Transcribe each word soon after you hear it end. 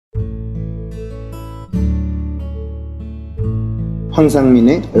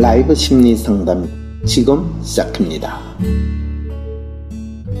황상민의 라이브 심리 상담 지금 시작합니다.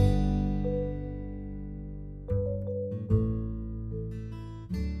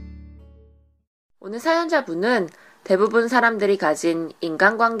 오늘 사연자분은 대부분 사람들이 가진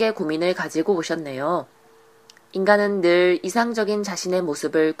인간관계 고민을 가지고 오셨네요. 인간은 늘 이상적인 자신의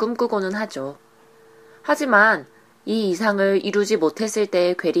모습을 꿈꾸고는 하죠. 하지만 이 이상을 이루지 못했을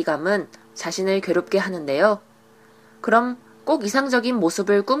때의 괴리감은 자신을 괴롭게 하는데요. 그럼 꼭 이상적인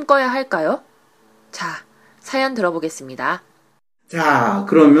모습을 꿈꿔야 할까요? 자, 사연 들어보겠습니다. 자,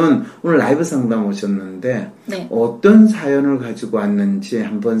 그러면 오늘 라이브 상담 오셨는데 네. 어떤 사연을 가지고 왔는지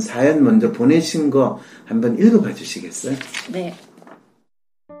한번 사연 먼저 보내신 거 한번 읽어봐 주시겠어요? 네.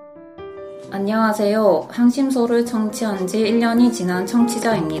 안녕하세요. 항심소를 청취한 지 1년이 지난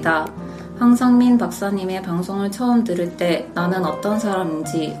청취자입니다. 황상민 박사님의 방송을 처음 들을 때 나는 어떤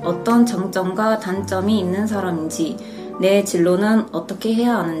사람인지, 어떤 장점과 단점이 있는 사람인지, 내 진로는 어떻게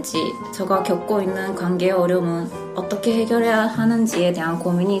해야 하는지, 제가 겪고 있는 관계의 어려움은 어떻게 해결해야 하는지에 대한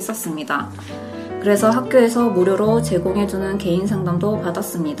고민이 있었습니다. 그래서 학교에서 무료로 제공해주는 개인 상담도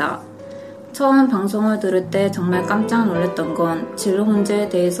받았습니다. 처음 방송을 들을 때 정말 깜짝 놀랐던 건 진로 문제에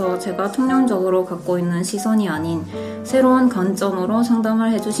대해서 제가 통념적으로 갖고 있는 시선이 아닌 새로운 관점으로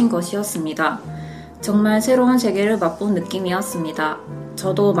상담을 해주신 것이었습니다. 정말 새로운 세계를 맛본 느낌이었습니다.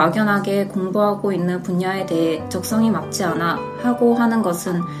 저도 막연하게 공부하고 있는 분야에 대해 적성이 맞지 않아 하고 하는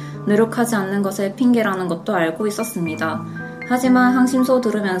것은 노력하지 않는 것의 핑계라는 것도 알고 있었습니다. 하지만 항심소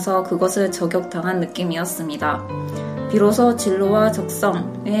들으면서 그것을 저격당한 느낌이었습니다. 비로소 진로와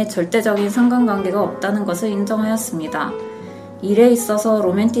적성에 절대적인 상관관계가 없다는 것을 인정하였습니다. 일에 있어서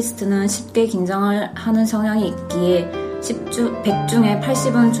로맨티스트는 쉽게 긴장을 하는 성향이 있기에 100 중에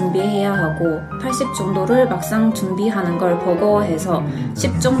 80은 준비해야 하고 80 정도를 막상 준비하는 걸 버거워해서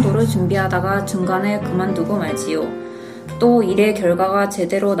 10 정도를 준비하다가 중간에 그만두고 말지요. 또 일의 결과가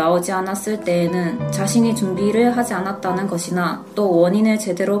제대로 나오지 않았을 때에는 자신이 준비를 하지 않았다는 것이나 또 원인을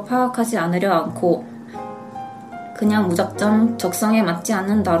제대로 파악하지 않으려 않고 그냥 무작정 적성에 맞지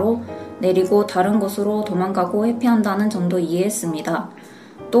않는다로 내리고 다른 곳으로 도망가고 회피한다는 점도 이해했습니다.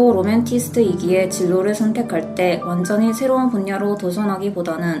 또 로맨티스트이기에 진로를 선택할 때 완전히 새로운 분야로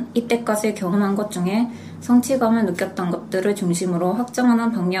도전하기보다는 이때까지 경험한 것 중에 성취감을 느꼈던 것들을 중심으로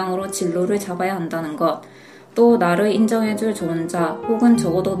확정하는 방향으로 진로를 잡아야 한다는 것, 또 나를 인정해줄 좋은 자 혹은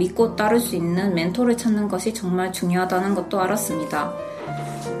적어도 믿고 따를 수 있는 멘토를 찾는 것이 정말 중요하다는 것도 알았습니다.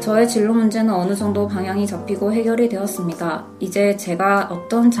 저의 진로 문제는 어느 정도 방향이 잡히고 해결이 되었습니다. 이제 제가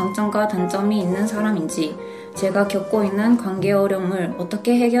어떤 장점과 단점이 있는 사람인지, 제가 겪고 있는 관계 어려움을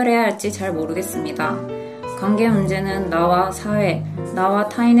어떻게 해결해야 할지 잘 모르겠습니다. 관계 문제는 나와 사회, 나와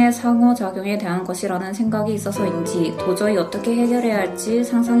타인의 상호작용에 대한 것이라는 생각이 있어서인지 도저히 어떻게 해결해야 할지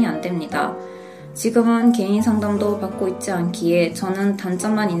상상이 안 됩니다. 지금은 개인 상담도 받고 있지 않기에 저는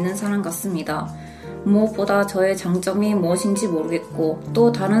단점만 있는 사람 같습니다. 무엇보다 저의 장점이 무엇인지 모르겠고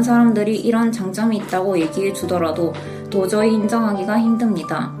또 다른 사람들이 이런 장점이 있다고 얘기해 주더라도 도저히 인정하기가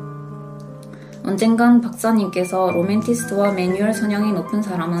힘듭니다. 언젠간 박사님께서 로맨티스트와 매뉴얼 성향이 높은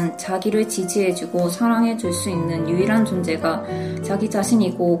사람은 자기를 지지해주고 사랑해줄 수 있는 유일한 존재가 자기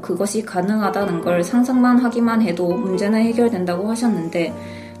자신이고 그것이 가능하다는 걸 상상만 하기만 해도 문제는 해결된다고 하셨는데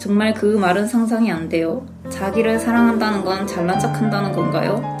정말 그 말은 상상이 안 돼요. 자기를 사랑한다는 건 잘난 척한다는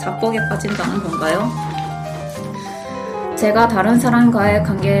건가요? 자뻑에 빠진다는 건가요? 제가 다른 사람과의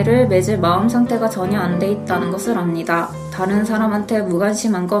관계를 맺을 마음 상태가 전혀 안 돼 있다는 것을 압니다. 다른 사람한테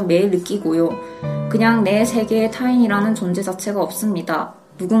무관심한 건 매일 느끼고요. 그냥 내 세계에 타인이라는 존재 자체가 없습니다.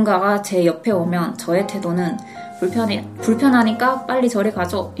 누군가가 제 옆에 오면 저의 태도는 불편하니까 빨리 저리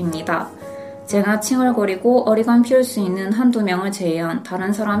가죠 입니다. 제가 칭얼거리고 어리광 피울 수 있는 한두 명을 제외한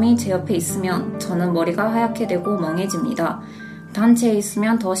다른 사람이 제 옆에 있으면 저는 머리가 하얗게 되고 멍해집니다. 단체에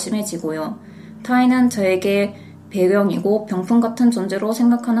있으면 더 심해지고요. 타인은 저에게 배경이고 병풍 같은 존재로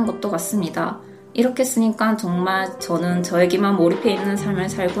생각하는 것도 같습니다. 이렇게 쓰니까 정말 저는 저에게만 몰입해 있는 삶을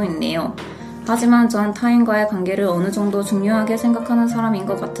살고 있네요. 하지만 전 타인과의 관계를 어느 정도 중요하게 생각하는 사람인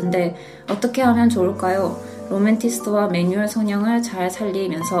것 같은데 어떻게 하면 좋을까요? 로맨티스트와 매뉴얼 성향을 잘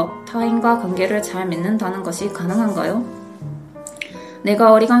살리면서 타인과 관계를 잘 맺는다는 것이 가능한가요?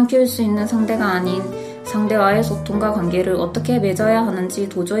 내가 어리광 피울 수 있는 상대가 아닌 상대와의 소통과 관계를 어떻게 맺어야 하는지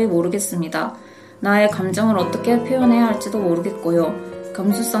도저히 모르겠습니다. 나의 감정을 어떻게 표현해야 할지도 모르겠고요.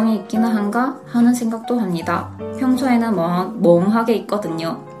 감수성이 있기는 한가 하는 생각도 합니다. 평소에는 멍하게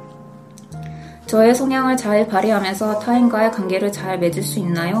있거든요. 저의 성향을 잘 발휘하면서 타인과의 관계를 잘 맺을 수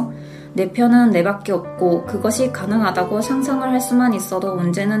있나요? 내 편은 내밖에 없고 그것이 가능하다고 상상을 할 수만 있어도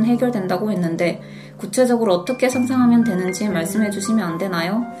문제는 해결된다고 했는데 구체적으로 어떻게 상상하면 되는지 말씀해 주시면 안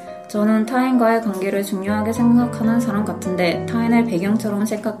되나요? 저는 타인과의 관계를 중요하게 생각하는 사람 같은데 타인을 배경처럼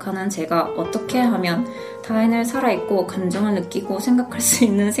생각하는 제가 어떻게 하면 타인을 살아있고 감정을 느끼고 생각할 수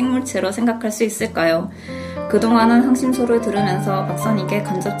있는 생물체로 생각할 수 있을까요? 그동안은 항심소를 들으면서 박사님께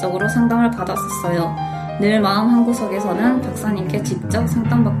간접적으로 상담을 받았었어요. 늘 마음 한구석에서는 박사님께 직접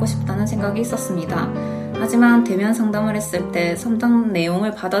상담받고 싶다는 생각이 있었습니다. 하지만 대면 상담을 했을 때 상담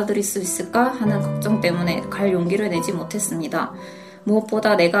내용을 받아들일 수 있을까 하는 걱정 때문에 갈 용기를 내지 못했습니다.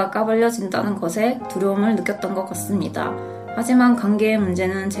 무엇보다 내가 까발려진다는 것에 두려움을 느꼈던 것 같습니다. 하지만 관계의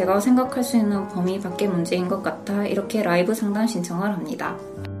문제는 제가 생각할 수 있는 범위 밖의 문제인 것 같아 이렇게 라이브 상담 신청을 합니다.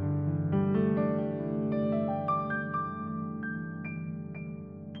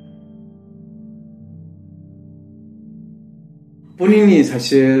 본인이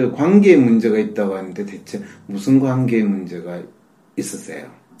사실 관계에 문제가 있다고 하는데 대체 무슨 관계에 문제가 있었어요?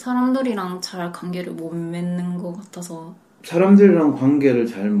 사람들이랑 잘 관계를 못 맺는 것 같아서. 사람들이랑 관계를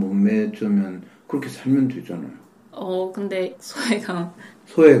잘 못 맺으면 그렇게 살면 되잖아요. 근데 소외감.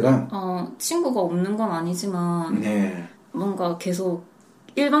 소외감? 친구가 없는 건 아니지만 네. 뭔가 계속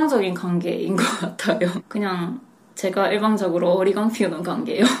일방적인 관계인 것 같아요. 그냥 제가 일방적으로 어리광 피우는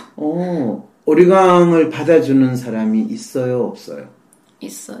관계예요. 어리광을 받아주는 사람이 있어요, 없어요?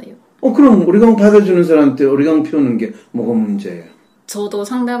 있어요. 그럼 어리광 받아주는 사람한테 어리광 피우는 게 뭐가 문제예요? 저도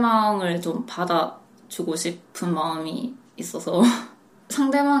상대방을 좀 받아주고 싶은 마음이 있어서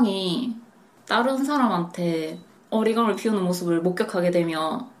상대방이 다른 사람한테 어리광을 피우는 모습을 목격하게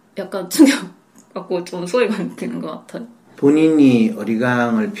되면 약간 충격받고 좀 소외감 느끼는 것 같아요. 본인이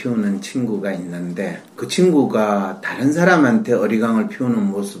어리광을 피우는 친구가 있는데 그 친구가 다른 사람한테 어리광을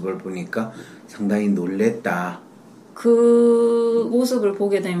피우는 모습을 보니까 상당히 놀랬다. 그 모습을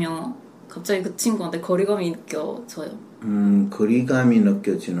보게 되면 갑자기 그 친구한테 거리감이 느껴져요. 거리감이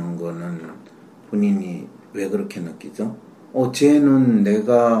느껴지는 거는 본인이 왜 그렇게 느끼죠? 쟤는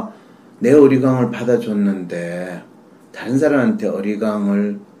내가 내 어리광을 받아줬는데 다른 사람한테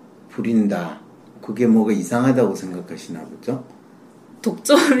어리광을 부린다. 그게 뭐가 이상하다고 생각하시나 보죠?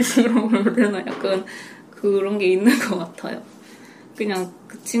 독점이라고 그러나 약간 그런 게 있는 것 같아요. 그냥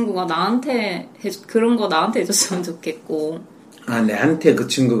그 친구가 그런 거 나한테 해줬으면 좋겠고. 내한테 그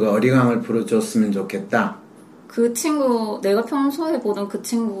친구가 어리광을 불어줬으면 좋겠다? 그 친구, 내가 평소에 보던 그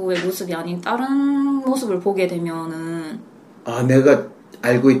친구의 모습이 아닌 다른 모습을 보게 되면은. 내가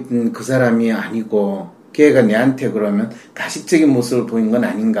알고 있던 그 사람이 아니고 걔가 내한테 그러면 가식적인 모습을 보인 건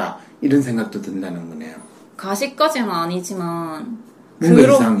아닌가 이런 생각도 든다는 거네요. 가식까지는 아니지만 뭔가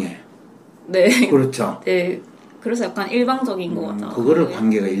이상해. 네. 그렇죠. 네. 그래서 약간 일방적인 것 같아요. 그거를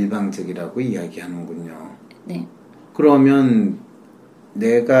관계가 일방적이라고 이야기하는군요. 네. 그러면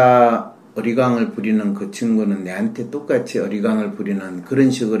내가 어리광을 부리는 그 친구는 내한테 똑같이 어리광을 부리는 그런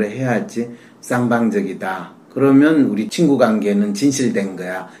식으로 해야지 쌍방적이다. 그러면 우리 친구 관계는 진실된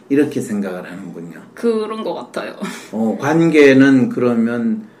거야. 이렇게 생각을 하는군요. 그런 것 같아요. 관계는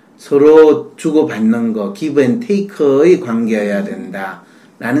그러면 서로 주고받는 거, give and take의 관계여야 된다.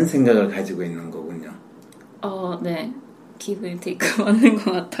 라는 생각을 가지고 있는 거군요. 네. give and take 맞는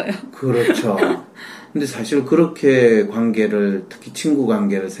것 같아요. 그렇죠. 근데 사실 그렇게 관계를, 특히 친구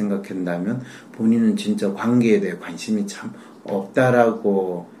관계를 생각한다면 본인은 진짜 관계에 대해 관심이 참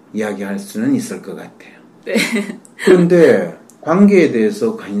없다라고 이야기할 수는 있을 것 같아요. 네. 그런데 관계에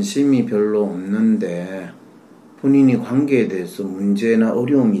대해서 관심이 별로 없는데 본인이 관계에 대해서 문제나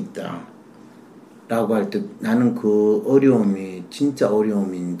어려움이 있다 라고 할 때 나는 그 어려움이 진짜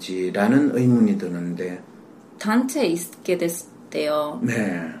어려움인지 라는 의문이 드는데 단체에 있게 됐을 때요.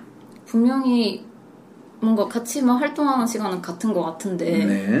 네. 분명히 뭔가 같이 활동하는 시간은 같은 것 같은데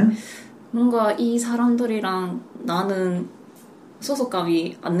네. 뭔가 이 사람들이랑 나는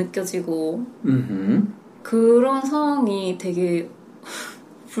소속감이 안 느껴지고 그런 상황이 되게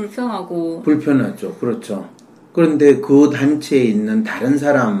불편하죠. 그렇죠. 그런데 그 단체에 있는 다른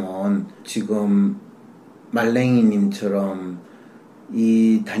사람은 지금 말랭이님처럼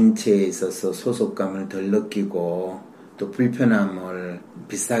이 단체에 있어서 소속감을 덜 느끼고 또 불편함을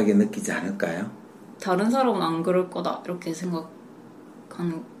비슷하게 느끼지 않을까요? 다른 사람은 안 그럴 거다 이렇게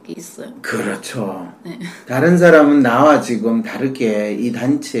생각하는 게 있어요. 그렇죠. 네. 다른 사람은 나와 지금 다르게 이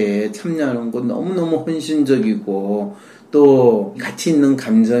단체에 참여하는 거 너무너무 헌신적이고 또 같이 있는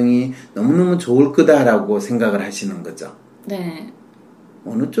감정이 너무너무 좋을 거다라고 생각을 하시는 거죠. 네.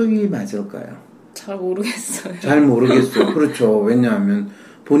 어느 쪽이 맞을까요? 잘 모르겠어요. 잘 모르겠어요. 그렇죠. 왜냐하면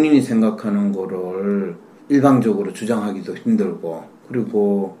본인이 생각하는 거를 일방적으로 주장하기도 힘들고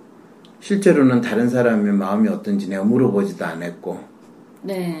그리고 실제로는 다른 사람의 마음이 어떤지 내가 물어보지도 않았고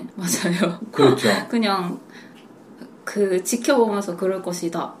네, 맞아요. 그렇죠. 그냥 지켜보면서 그럴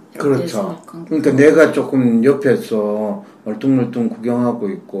것이다. 그렇죠. 그러니까 내가 조금 옆에서 얼뚱얼뚱 구경하고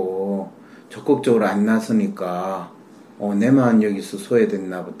있고 적극적으로 안 나서니까 내만 여기서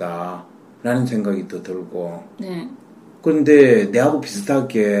소외됐나 보다 라는 생각이 더 들고. 네. 그런데 내하고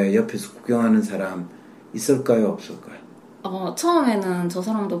비슷하게 옆에서 구경하는 사람 있을까요? 없을까요? 처음에는 저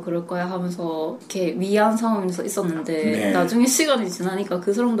사람도 그럴 거야 하면서 이렇게 위안 삼으면서 있었는데 네. 나중에 시간이 지나니까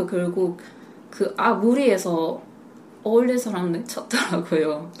그 사람도 결국 무리해서 어울릴 사람을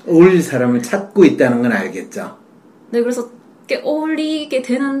찾더라고요. 어울릴 사람을 찾고 있다는 건 알겠죠? 네, 그래서 어울리게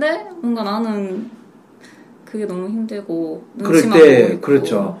되는데 뭔가 나는 그게 너무 힘들고 그럴 때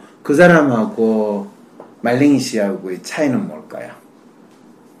그렇죠. 그 사람하고 말랭이 씨하고의 차이는 뭘까요?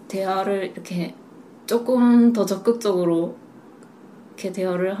 대화를 이렇게 조금 더 적극적으로 이렇게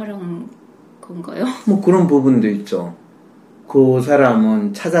대화를 하려는 건가요? 뭐 그런 부분도 있죠. 그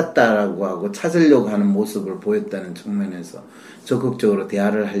사람은 찾았다라고 하고 찾으려고 하는 모습을 보였다는 측면에서 적극적으로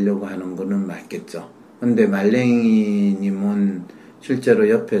대화를 하려고 하는 거는 맞겠죠. 근데 말랭이님은 실제로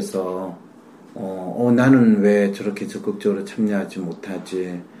옆에서 나는 왜 저렇게 적극적으로 참여하지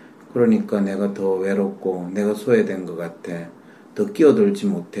못하지? 그러니까 내가 더 외롭고 내가 소외된 것 같아. 더 끼어들지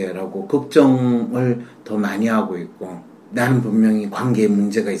못해 라고 걱정을 더 많이 하고 있고, 나는 분명히 관계에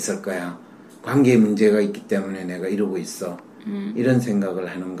문제가 있을 거야. 관계에 문제가 있기 때문에 내가 이러고 있어. 이런 생각을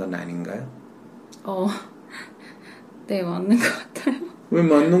하는 건 아닌가요? 네, 맞는 것 같아요. 왜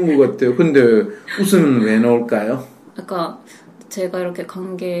맞는 것 같아요? 근데 웃음은 왜 나올까요? 아까 제가 이렇게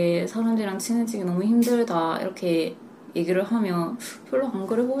사람들이랑 친해지기 너무 힘들다 이렇게 얘기를 하면 별로 안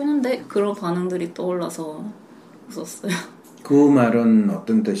그래 보이는데 그런 반응들이 떠올라서 웃었어요. 그 말은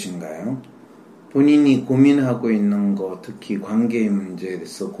어떤 뜻인가요? 본인이 고민하고 있는 거, 특히 관계의 문제에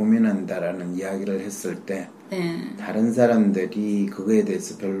대해서 고민한다라는 이야기를 했을 때 네. 다른 사람들이 그거에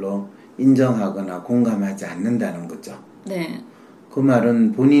대해서 별로 인정하거나 공감하지 않는다는 거죠. 네. 그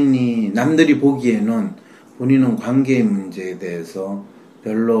말은 남들이 보기에는 본인은 관계의 문제에 대해서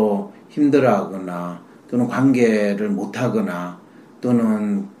별로 힘들어하거나 또는 관계를 못하거나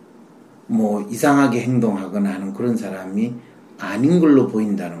또는 뭐 이상하게 행동하거나 하는 그런 사람이 아닌 걸로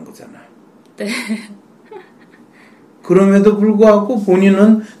보인다는 거잖아요. 네. 그럼에도 불구하고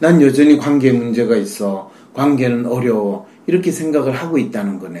본인은 난 여전히 관계에 문제가 있어. 관계는 어려워. 이렇게 생각을 하고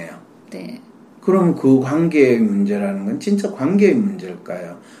있다는 거네요. 네. 그럼 그 관계의 문제라는 건 진짜 관계의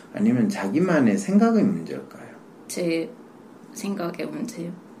문제일까요? 아니면 자기만의 생각의 문제일까요? 제 생각의 문제요.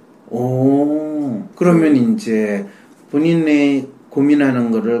 그러면 이제 본인의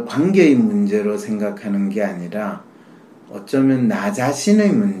고민하는 거를 관계의 문제로 생각하는 게 아니라 어쩌면 나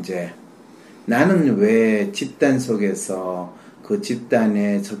자신의 문제. 나는 왜 집단 속에서 그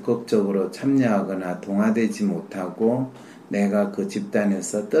집단에 적극적으로 참여하거나 동화되지 못하고 내가 그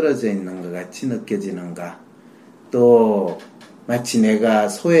집단에서 떨어져 있는 것 같이 느껴지는가? 또 마치 내가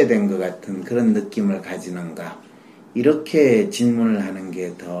소외된 것 같은 그런 느낌을 가지는가? 이렇게 질문을 하는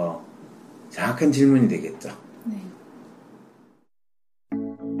게 더 정확한 질문이 되겠죠. 네.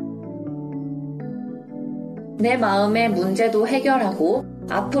 내 마음의 문제도 해결하고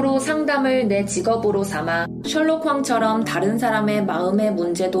앞으로 상담을 내 직업으로 삼아 셜록 홈처럼 다른 사람의 마음의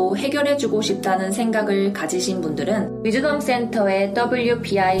문제도 해결해주고 싶다는 생각을 가지신 분들은 위즈덤 센터의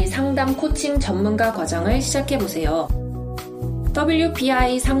WPI 상담 코칭 전문가 과정을 시작해보세요.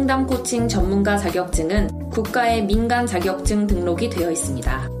 WPI 상담 코칭 전문가 자격증은 국가의 민간 자격증 등록이 되어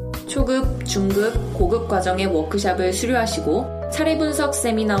있습니다. 초급, 중급, 고급 과정의 워크숍을 수료하시고 차례 분석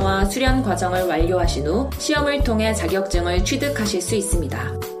세미나와 수련 과정을 완료하신 후 시험을 통해 자격증을 취득하실 수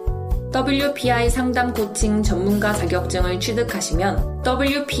있습니다. WPI 상담 코칭 전문가 자격증을 취득하시면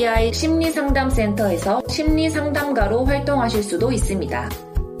WPI 심리상담센터에서 심리상담가로 활동하실 수도 있습니다.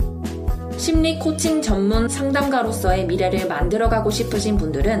 심리 코칭 전문 상담가로서의 미래를 만들어가고 싶으신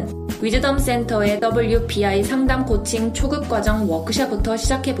분들은 위즈덤 센터의 WPI 상담 코칭 초급 과정 워크숍부터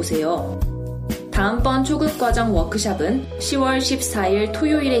시작해보세요. 다음번 초급 과정 워크숍은 10월 14일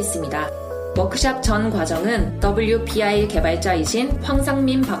토요일에 있습니다. 워크숍 전 과정은 WPI 개발자이신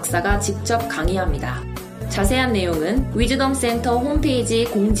황상민 박사가 직접 강의합니다. 자세한 내용은 위즈덤 센터 홈페이지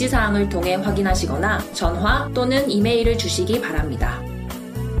공지사항을 통해 확인하시거나 전화 또는 이메일을 주시기 바랍니다.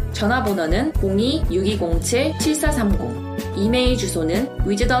 전화번호는 02-6207-7430, 이메일 주소는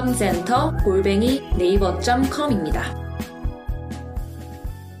wisdomcenter@naver.com입니다.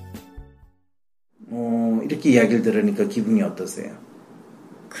 이렇게 이야기를 들으니까 기분이 어떠세요?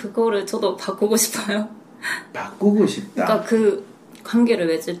 그거를 저도 바꾸고 싶어요. 바꾸고 싶다? 그러니까 그 관계를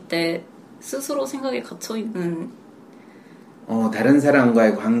맺을 때 스스로 생각에 갇혀있는 다른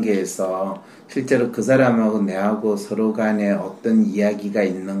사람과의 관계에서 실제로 그 사람하고 내하고 서로 간에 어떤 이야기가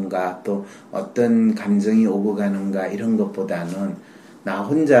있는가, 또 어떤 감정이 오고 가는가, 이런 것보다는 나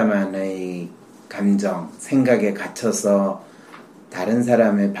혼자만의 감정, 생각에 갇혀서 다른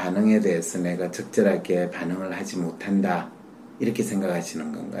사람의 반응에 대해서 내가 적절하게 반응을 하지 못한다, 이렇게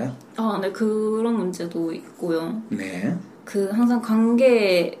생각하시는 건가요? 네, 그런 문제도 있고요. 네. 항상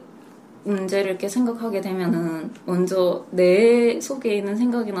관계 문제를 이렇게 생각하게 되면은 먼저 내 속에 있는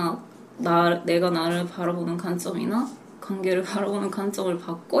생각이나 내가 나를 바라보는 관점이나 관계를 바라보는 관점을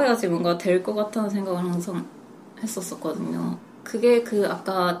바꿔야지 뭔가 될 것 같다는 생각을 항상 했었거든요. 그게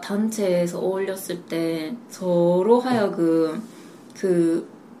아까 단체에서 어울렸을 때 서로 하여금 그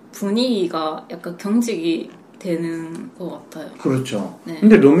분위기가 약간 경직이 되는 것 같아요. 그렇죠. 네.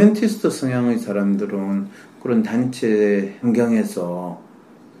 근데 로맨티스트 성향의 사람들은 그런 단체 환경에서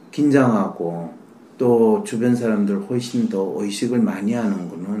긴장하고 또 주변 사람들 훨씬 더 의식을 많이 하는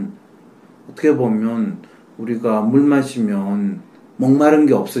거는 어떻게 보면 우리가 물 마시면 목마른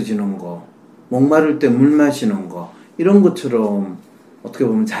게 없어지는 거, 목마를 때 물 마시는 거, 이런 것처럼 어떻게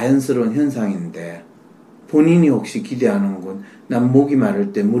보면 자연스러운 현상인데, 본인이 혹시 기대하는 건 난 목이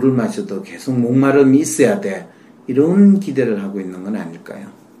마를 때 물을 마셔도 계속 목마름이 있어야 돼, 이런 기대를 하고 있는 건 아닐까요?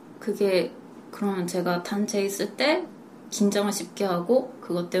 그게 그러면 제가 단체에 있을 때 긴장을 쉽게 하고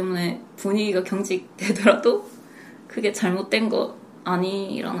그것 때문에 분위기가 경직되더라도 그게 잘못된 거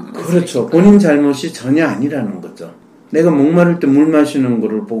아니라는 말씀이실까요? 그렇죠. 본인 잘못이 전혀 아니라는 거죠. 내가 목마를 때 물 마시는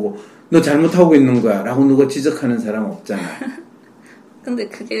거를 보고 너 잘못하고 있는 거야 라고 누가 지적하는 사람 없잖아. 근데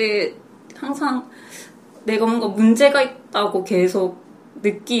그게 항상 내가 뭔가 문제가 있다고 계속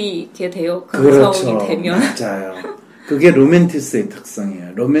느끼게 돼요. 그렇죠. 상황이 되면. 맞아요. 그게 로맨티스의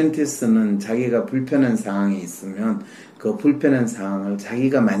특성이에요. 로맨티스는 자기가 불편한 상황에 있으면 그 불편한 상황을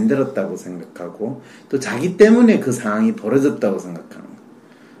자기가 만들었다고 생각하고 또 자기 때문에 그 상황이 벌어졌다고 생각하는 거예요.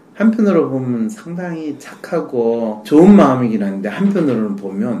 한편으로 보면 상당히 착하고 좋은 마음이긴 한데, 한편으로는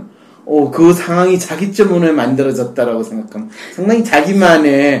보면 그 상황이 자기 때문에 만들어졌다라고 생각하면 상당히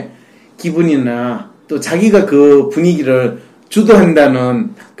자기만의 기분이나 또 자기가 그 분위기를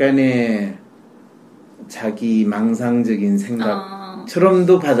주도한다는 약간의 자기 망상적인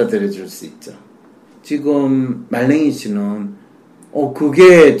생각처럼도 받아들여질 수 있죠. 지금 말랭이 씨는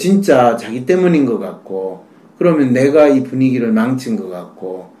그게 진짜 자기 때문인 것 같고, 그러면 내가 이 분위기를 망친 것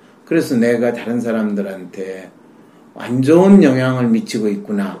같고, 그래서 내가 다른 사람들한테 안 좋은 영향을 미치고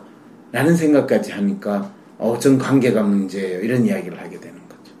있구나 라는 생각까지 하니까 전 관계가 문제예요, 이런 이야기를 하게 되는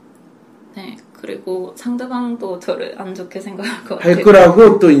거죠. 네, 그리고 상대방도 저를 안 좋게 생각할 것 같아요. 할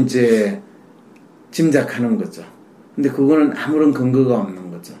거라고 또 이제 짐작하는 거죠. 근데 그거는 아무런 근거가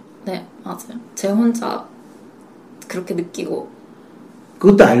없는 거죠. 네, 맞아요. 제 혼자 그렇게 느끼고.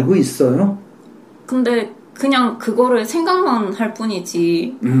 그것도 알고 있어요? 근데 그냥 그거를 생각만 할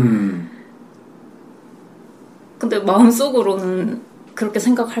뿐이지. 근데 마음속으로는 그렇게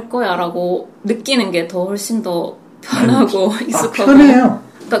생각할 거야 라고 느끼는 게 더 훨씬 더 편하고 익숙하고. 편해요.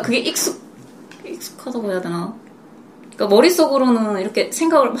 그러니까 그게 익숙하다고 해야 되나? 그러니까 머릿속으로는 이렇게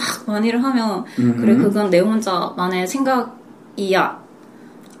생각을 막 많이를 하면 그래, 그건 내 혼자만의 생각이야.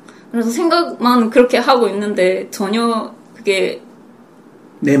 그래서 생각만 그렇게 하고 있는데 전혀 그게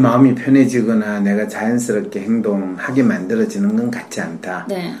내 마음이 편해지거나 내가 자연스럽게 행동하게 만들어지는 건 같지 않다.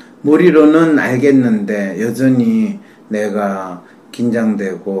 네. 머리로는 알겠는데 여전히 내가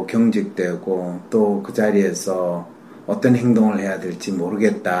긴장되고 경직되고 또 그 자리에서 어떤 행동을 해야 될지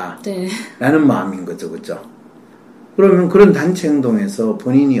모르겠다. 네. 라는 마음인 거죠. 그죠? 그러면 그런 단체 행동에서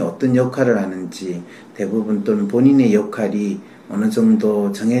본인이 어떤 역할을 하는지, 대부분 또는 본인의 역할이 어느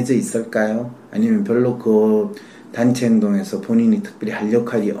정도 정해져 있을까요? 아니면 별로 그 단체 행동에서 본인이 특별히 할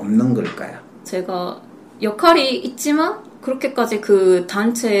역할이 없는 걸까요? 제가 역할이 있지만 그렇게까지 그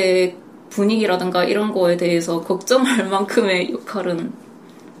단체 분위기라든가 이런 거에 대해서 걱정할 만큼의 역할은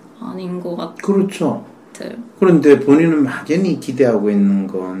아닌 것 같아요. 그렇죠. 그런데 본인은 막연히 기대하고 있는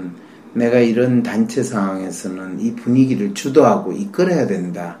건 내가 이런 단체 상황에서는 이 분위기를 주도하고 이끌어야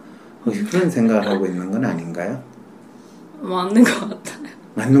된다. 혹시 그런 생각을 하고 있는 건 아닌가요? 맞는 것 같아요.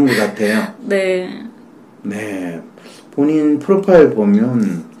 맞는 것 같아요. 네. 네. 본인 프로파일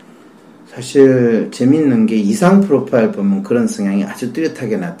보면 사실 재밌는 게 이상 프로파일 보면 그런 성향이 아주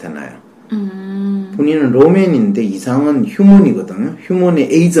뚜렷하게 나타나요. 본인은 로맨인데 이상은 휴먼이거든요. 휴먼의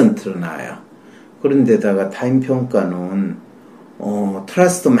에이전트로 나와요. 그런데다가 타인평가는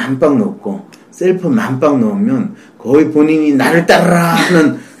트러스트 만빵 넣고 셀프 만빵 넣으면 거의 본인이 나를 따르라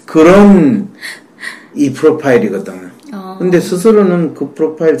하는 그런 이 프로파일이거든요. 근데 스스로는 그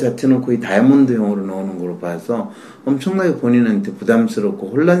프로파일 자체는 거의 다이아몬드형으로 나오는 걸로 봐서 엄청나게 본인한테 부담스럽고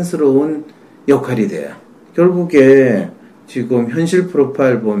혼란스러운 역할이 돼요. 결국에 지금 현실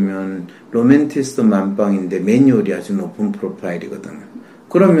프로파일 보면 로맨티스트 만빵인데 매뉴얼이 아주 높은 프로파일이거든요.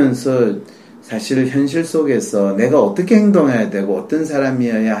 그러면서 사실 현실 속에서 내가 어떻게 행동해야 되고 어떤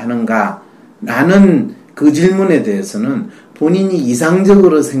사람이어야 하는가 라는 그 질문에 대해서는 본인이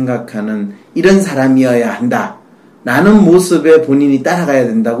이상적으로 생각하는 이런 사람이어야 한다 라는 모습에 본인이 따라가야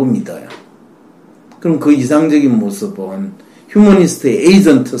된다고 믿어요. 그럼 그 이상적인 모습은 휴머니스트의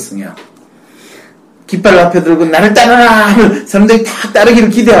에이전트 성향. 깃발 앞에 들고 나를 따라라 하면 사람들이 다 따르기를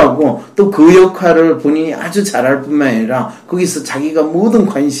기대하고 또 그 역할을 본인이 아주 잘할 뿐만 아니라 거기서 자기가 모든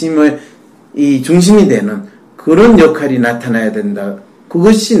관심의 이 중심이 되는 그런 역할이 나타나야 된다.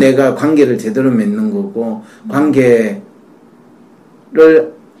 그것이 내가 관계를 제대로 맺는 거고 관계를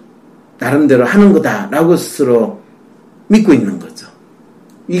나름대로 하는 거다라고 스스로 믿고 있는 거죠.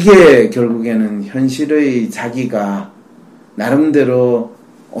 이게 결국에는 현실의 자기가 나름대로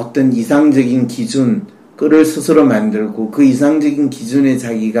어떤 이상적인 기준, 을 스스로 만들고 그 이상적인 기준에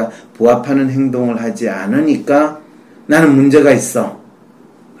자기가 부합하는 행동을 하지 않으니까 나는 문제가 있어.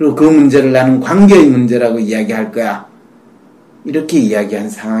 그리고 그 문제를 나는 관계의 문제라고 이야기할 거야. 이렇게 이야기한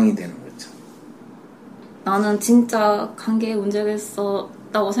상황이 되는 거죠. 나는 진짜 관계에 문제가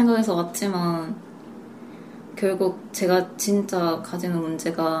있었다고 생각해서 왔지만 결국 제가 진짜 가지는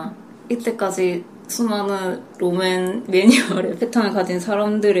문제가 이때까지 수많은 로맨-매뉴얼의 패턴을 가진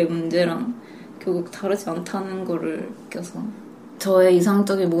사람들의 문제랑 결국 다르지 않다는 거를 느껴서 저의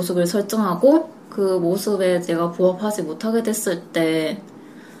이상적인 모습을 설정하고 그 모습에 제가 부합하지 못하게 됐을 때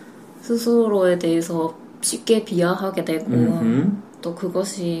스스로에 대해서 쉽게 비하하게 되고 또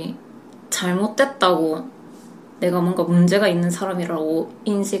그것이 잘못됐다고 내가 뭔가 문제가 있는 사람이라고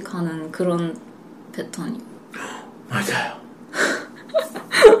인식하는 그런 패턴이 맞아요.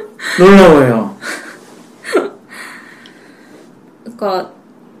 놀라워요. 그러니까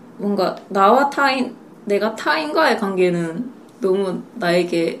뭔가 나와 내가 타인과의 관계는 너무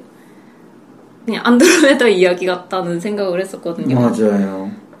나에게 그냥 안드로메다 이야기 같다는 생각을 했었거든요. 맞아요.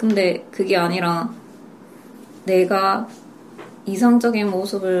 근데 그게 아니라 내가 이상적인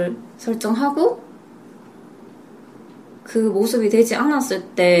모습을 설정하고 그 모습이 되지 않았을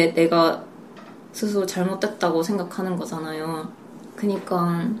때 내가 스스로 잘못됐다고 생각하는 거잖아요.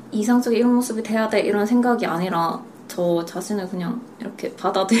 그러니까 이상적인 이런 모습이 돼야 돼 이런 생각이 아니라 저 자신을 그냥 이렇게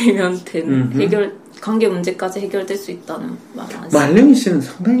받아들이면 되는 관계 문제까지 해결될 수 있다는 말을 하시죠. 말랭이 씨는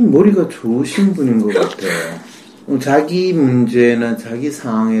상당히 머리가 좋으신 분인 것 같아요. 자기 문제나 자기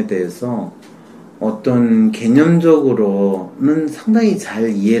상황에 대해서 어떤 개념적으로는 상당히 잘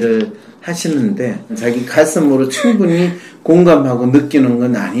이해를 하시는데 자기 가슴으로 충분히 공감하고 느끼는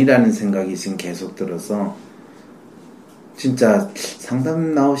건 아니라는 생각이 지금 계속 들어서 진짜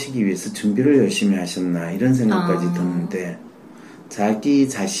상담 나오시기 위해서 준비를 열심히 하셨나 이런 생각까지 드는데 자기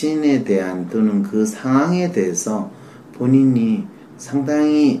자신에 대한 또는 그 상황에 대해서 본인이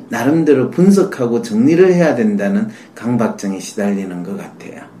상당히 나름대로 분석하고 정리를 해야 된다는 강박증에 시달리는 것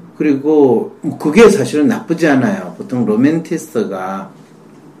같아요. 그리고 그게 사실은 나쁘지 않아요. 보통 로맨티스트가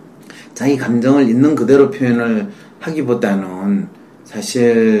자기 감정을 있는 그대로 표현을 하기보다는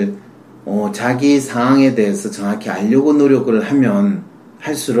사실 자기 상황에 대해서 정확히 알려고 노력을 하면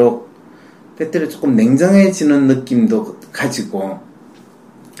할수록 때때로 조금 냉정해지는 느낌도 가지고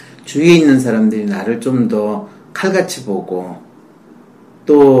주위에 있는 사람들이 나를 좀 더 칼같이 보고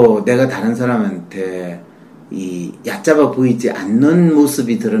또 내가 다른 사람한테 이 얕잡아 보이지 않는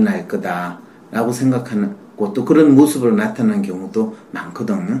모습이 드러날 거다라고 생각하고 또 그런 모습으로 나타나는 경우도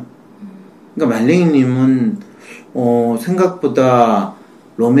많거든요. 그러니까 말랭이님은 생각보다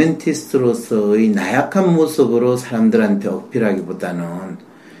로맨티스트로서의 나약한 모습으로 사람들한테 어필하기보다는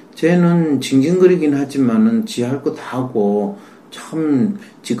쟤는 징징거리긴 하지만은 지 할 거 다 하고 참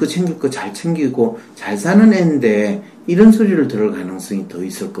지 거 챙길 거 잘 챙기고 잘 사는 애인데 이런 소리를 들을 가능성이 더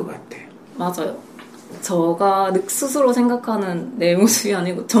있을 것 같아요. 맞아요. 저가 스스로 생각하는 내 모습이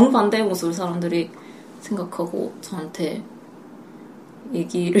아니고 정반대의 모습을 사람들이 생각하고 저한테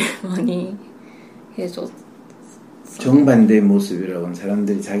얘기를 많이 해줘. 정반대의 모습이라고 하면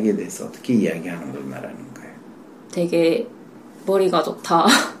사람들이 자기에 대해서 어떻게 이야기하는 걸 말하는 거예요? 되게 머리가 좋다.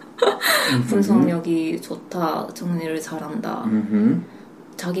 분석력이 좋다. 정리를 잘한다.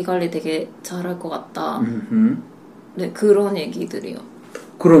 자기 관리 되게 잘할 것 같다. 네, 그런 얘기들이요.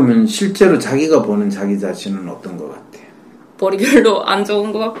 그러면 실제로 자기가 보는 자기 자신은 어떤 것 같아요? 머리 별로 안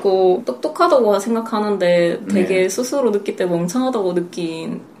좋은 것 같고 똑똑하다고 생각하는데 되게 스스로 느낄 때 멍청하다고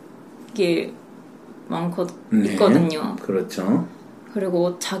느낀 게 있거든요. 그렇죠.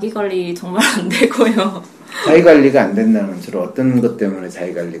 그리고 자기 관리 정말 안 되고요. 자기 관리가 안 된다면 주로 어떤 것 때문에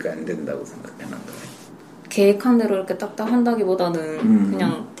자기 관리가 안 된다고 생각하는 거예요? 계획한 대로 이렇게 딱딱 한다기보다는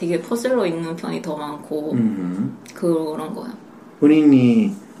그냥 되게 퍼즐로 읽는 편이 더 많고 그런 거예요.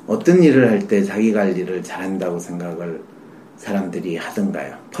 본인이 어떤 일을 할 때 자기 관리를 잘한다고 생각을 사람들이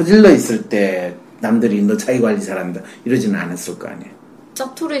하던가요? 퍼즐러 있을 때 남들이 너 자기 관리 잘한다 이러지는 않았을 거 아니에요?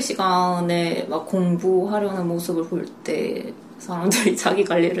 짜투리 시간에 막 공부하려는 모습을 볼 때 사람들이 자기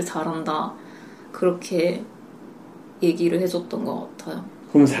관리를 잘한다 그렇게 얘기를 해줬던 것 같아요.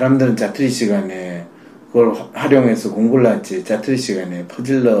 그럼 사람들은 짜투리 시간에 그걸 활용해서 공부를 하지 짜투리 시간에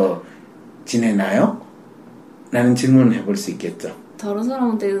퍼즐러 지내나요? 라는 질문을 해볼 수 있겠죠. 다른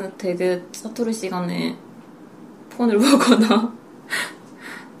사람들은 되게 짜투리 시간에 폰을 보거나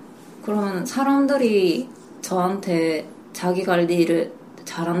그러면 사람들이 저한테 자기 관리를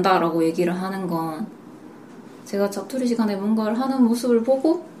잘한다라고 얘기를 하는 건 제가 짜투리 시간에 뭔가를 하는 모습을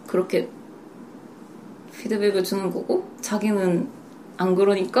보고 그렇게 피드백을 주는 거고 자기는 안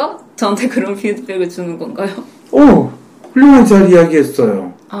그러니까 저한테 그런 피드백을 주는 건가요? 오! 훌륭한 잘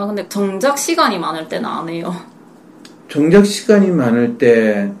이야기했어요. 아 근데 정작 시간이 많을 때는 안 해요. 정작 시간이 많을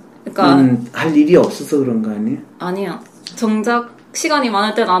때 그러니까 할 일이 없어서 그런 거 아니에요? 아니요. 정작 시간이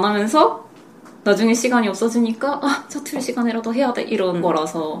많을 땐 안 하면서 나중에 시간이 없어지니까 짜투리 시간이라도 해야 돼 이런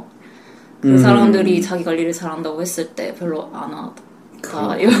거라서 그 사람들이 자기 관리를 잘한다고 했을 때 별로 안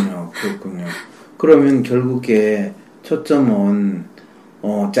하다요. 그렇군요. 그러면 결국에 초점은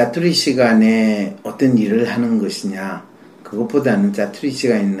짜투리 시간에 어떤 일을 하는 것이냐 그것보다는 짜투리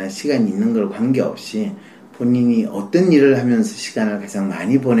시간이나 시간이 있는 걸 관계없이 본인이 어떤 일을 하면서 시간을 가장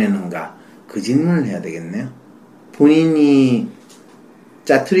많이 보내는가 그 질문을 해야 되겠네요. 본인이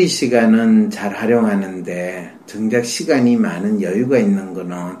짜투리 시간은 잘 활용하는데 정작 시간이 많은 여유가 있는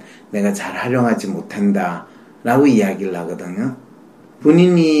거는 내가 잘 활용하지 못한다 라고 이야기를 하거든요.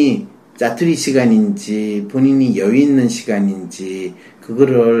 본인이 짜투리 시간인지 본인이 여유 있는 시간인지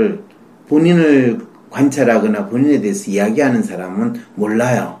그거를 본인을 관찰하거나 본인에 대해서 이야기하는 사람은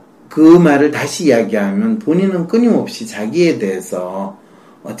몰라요. 그 말을 다시 이야기하면 본인은 끊임없이 자기에 대해서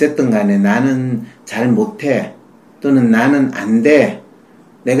어쨌든 간에 나는 잘 못해 또는 나는 안 돼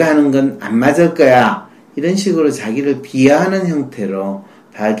내가 하는 건 안 맞을 거야 이런 식으로 자기를 비하하는 형태로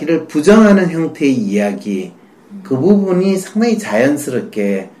자기를 부정하는 형태의 이야기 그 부분이 상당히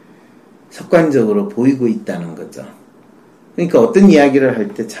자연스럽게 습관적으로 보이고 있다는 거죠. 그러니까 어떤 이야기를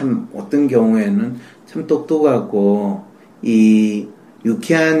할 때 참 어떤 경우에는 참 똑똑하고 이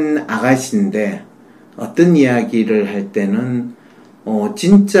유쾌한 아가씨인데 어떤 이야기를 할 때는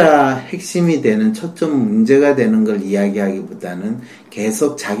진짜 핵심이 되는 초점 문제가 되는 걸 이야기하기보다는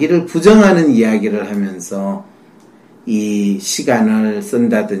계속 자기를 부정하는 이야기를 하면서 이 시간을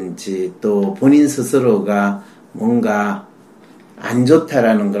쓴다든지 또 본인 스스로가 뭔가 안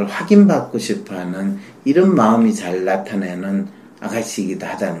좋다라는 걸 확인받고 싶어하는 이런 마음이 잘 나타내는 아가씨이기도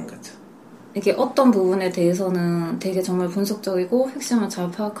하다는 거죠. 이게 어떤 부분에 대해서는 되게 정말 분석적이고 핵심을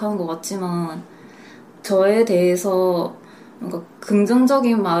잘 파악하는 것 같지만 저에 대해서 뭔가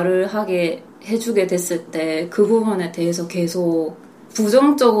긍정적인 말을 하게 해주게 됐을 때 그 부분에 대해서 계속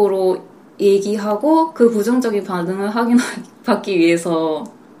부정적으로 얘기하고 그 부정적인 반응을 받기 위해서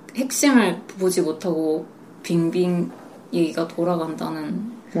핵심을 보지 못하고 빙빙 얘기가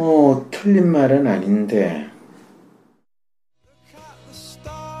돌아간다는 틀린 말은 아닌데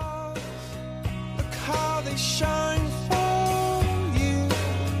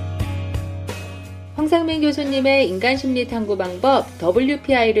황상민 교수님의 인간심리 탐구 방법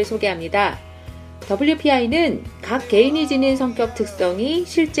WPI를 소개합니다. WPI는 각 개인이 지닌 성격 특성이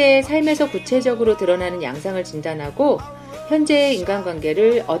실제 삶에서 구체적으로 드러나는 양상을 진단하고 현재의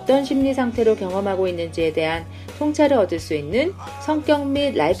인간관계를 어떤 심리 상태로 경험하고 있는지에 대한 통찰을 얻을 수 있는 성격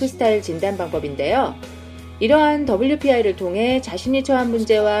및 라이프 스타일 진단 방법인데요. 이러한 WPI를 통해 자신이 처한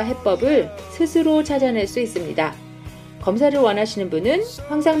문제와 해법을 스스로 찾아낼 수 있습니다. 검사를 원하시는 분은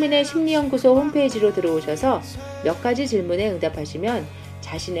황상민의 심리연구소 홈페이지로 들어오셔서 몇 가지 질문에 응답하시면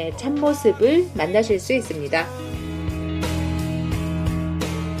자신의 참모습을 만나실 수 있습니다.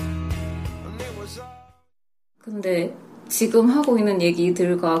 근데 지금 하고 있는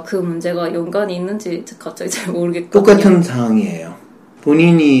얘기들과 그 문제가 연관이 있는지 갑자기 잘 모르겠거든요. 똑같은 상황이에요.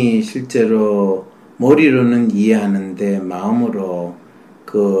 본인이 실제로 머리로는 이해하는데 마음으로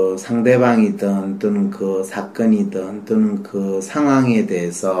그 상대방이든 또는 그 사건이든 또는 그 상황에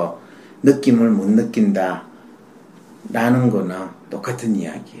대해서 느낌을 못 느낀다 라는 거나 똑같은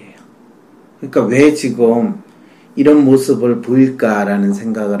이야기예요. 그러니까 왜 지금 이런 모습을 보일까라는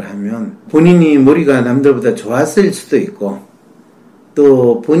생각을 하면 본인이 머리가 남들보다 좋았을 수도 있고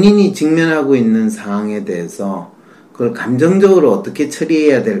또 본인이 직면하고 있는 상황에 대해서 그걸 감정적으로 어떻게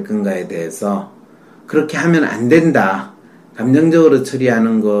처리해야 될 건가에 대해서 그렇게 하면 안 된다. 감정적으로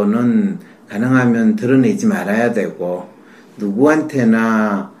처리하는 거는 가능하면 드러내지 말아야 되고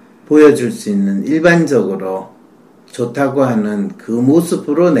누구한테나 보여줄 수 있는 일반적으로 좋다고 하는 그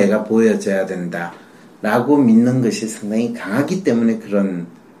모습으로 내가 보여져야 된다 라고 믿는 것이 상당히 강하기 때문에 그런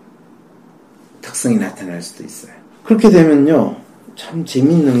특성이 나타날 수도 있어요. 그렇게 되면요, 참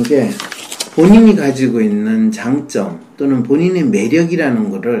재밌는 게 본인이 가지고 있는 장점 또는 본인의 매력이라는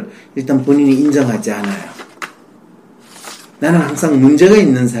거를 일단 본인이 인정하지 않아요. 나는 항상 문제가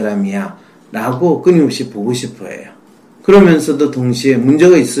있는 사람이야 라고 끊임없이 보고 싶어 해요. 그러면서도 동시에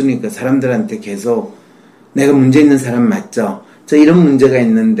문제가 있으니까 사람들한테 계속 내가 문제 있는 사람 맞죠? 저 이런 문제가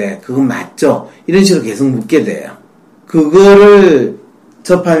있는데 그거 맞죠? 이런 식으로 계속 묻게 돼요. 그거를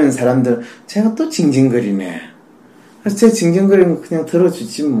접하면 사람들 제가 또 징징거리네. 그래서 제 징징거리는 거 그냥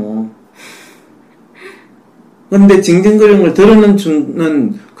들어주지 뭐. 근데 징징거리는 걸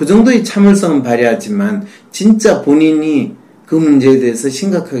들어주는 그 정도의 참을성은 발휘하지만 진짜 본인이 그 문제에 대해서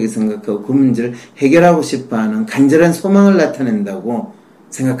심각하게 생각하고 그 문제를 해결하고 싶어하는 간절한 소망을 나타낸다고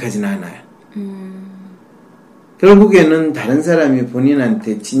생각하지는 않아요. 결국에는 다른 사람이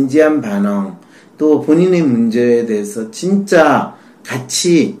본인한테 진지한 반응 또 본인의 문제에 대해서 진짜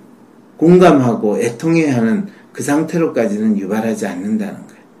같이 공감하고 애통해하는 그 상태로까지는 유발하지 않는다는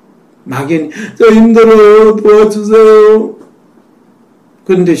거예요. 막연히 저 힘들어요 도와주세요.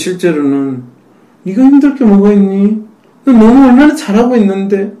 그런데 실제로는 네가 힘들 게 뭐가 있니? 너 너무 얼마나 잘하고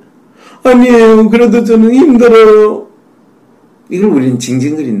있는데. 아니에요 그래도 저는 힘들어요. 이걸 우리는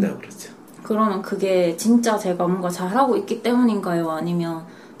징징거린다고 그러죠. 그러면 그게 진짜 제가 뭔가 잘하고 있기 때문인가요? 아니면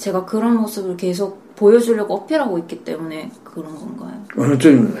제가 그런 모습을 계속 보여주려고 어필하고 있기 때문에 그런 건가요? 어느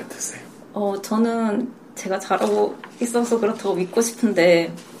쪽인 것 같으세요? 저는 제가 잘하고 있어서 그렇다고 믿고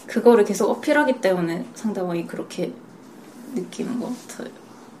싶은데 그거를 계속 어필하기 때문에 상대방이 그렇게 느끼는 것 같아요.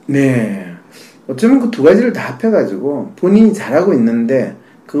 네. 어쩌면 그 두 가지를 다 합해가지고 본인이 잘하고 있는데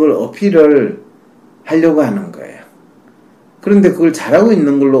그걸 어필을 하려고 하는 거예요. 그런데 그걸 잘하고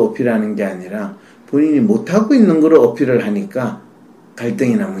있는 걸로 어필하는 게 아니라 본인이 못하고 있는 걸로 어필을 하니까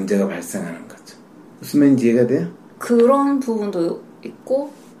갈등이나 문제가 발생하는 거죠. 무슨 말인지 이해가 돼요? 그런 부분도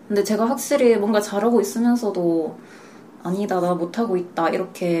있고 근데 제가 확실히 뭔가 잘하고 있으면서도 아니다 나 못하고 있다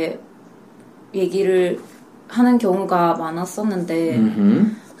이렇게 얘기를 하는 경우가 많았었는데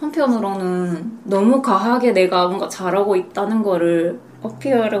한편으로는 너무 과하게 내가 뭔가 잘하고 있다는 거를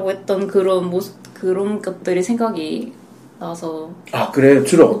어필하려고 했던 그런 것들이 생각이 나서. 아 그래요?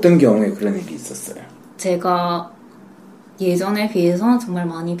 주로 어떤 경우에 그런 일이 있었어요? 제가 예전에 비해서는 정말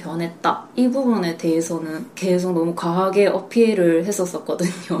많이 변했다 이 부분에 대해서는 계속 너무 과하게 어필을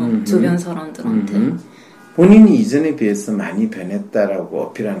했었거든요. 주변 사람들한테. 본인이 이전에 비해서 많이 변했다라고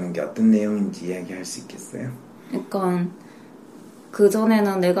어필하는 게 어떤 내용인지 이야기할 수 있겠어요? 그러니까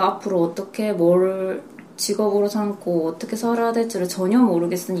그전에는 내가 앞으로 어떻게 뭘 직업으로 삼고 어떻게 살아야 될지를 전혀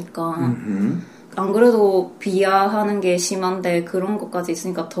모르겠으니까 안 그래도 비하하는 게 심한데 그런 것까지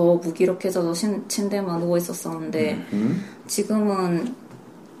있으니까 더 무기력해져서 침대에만 누워 있었었는데 지금은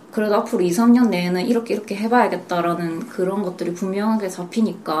그래도 앞으로 2, 3년 내에는 이렇게 해봐야겠다라는 그런 것들이 분명하게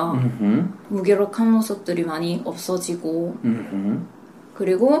잡히니까 무기력한 모습들이 많이 없어지고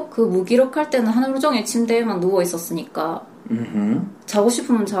그리고 그 무기력할 때는 하루 종일 침대에만 누워 있었으니까 자고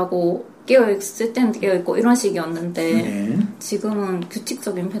싶으면 자고 깨어있을 때는 깨어있고 이런 식이었는데 네. 지금은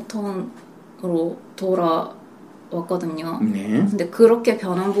규칙적인 패턴으로 돌아왔거든요. 네. 근데 그렇게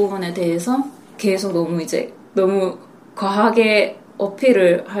변한 부분에 대해서 계속 너무 과하게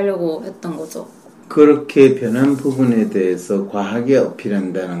어필을 하려고 했던 거죠. 그렇게 변한 부분에 대해서 과하게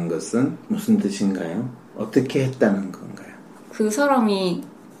어필한다는 것은 무슨 뜻인가요? 어떻게 했다는 건가요? 그 사람이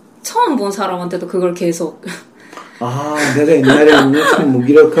처음 본 사람한테도 그걸 계속 내가 옛날에는 참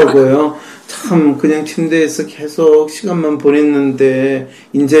무기력하고요. 참 그냥 침대에서 계속 시간만 보냈는데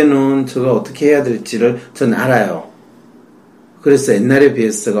이제는 제가 어떻게 해야 될지를 전 알아요. 그래서 옛날에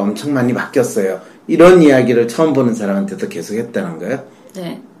비해서가 엄청 많이 바뀌었어요. 이런 이야기를 처음 보는 사람한테도 계속 했다는 거예요?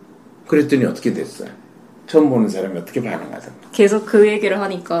 네. 그랬더니 어떻게 됐어요? 처음 보는 사람이 어떻게 반응하던가? 계속 그 얘기를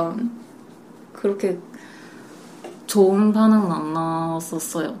하니까 그렇게 좋은 반응은 안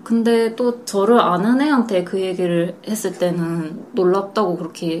나왔었어요. 근데 또 저를 아는 애한테 그 얘기를 했을 때는 놀랍다고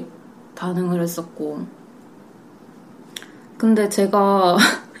그렇게 반응을 했었고 근데 제가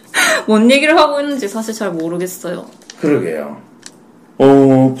뭔 얘기를 하고 있는지 사실 잘 모르겠어요. 그러게요.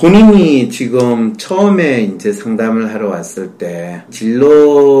 본인이 지금 처음에 이제 상담을 하러 왔을 때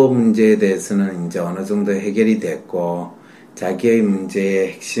진로 문제에 대해서는 이제 어느 정도 해결이 됐고 자기의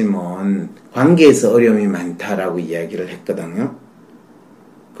문제의 핵심은 관계에서 어려움이 많다라고 이야기를 했거든요.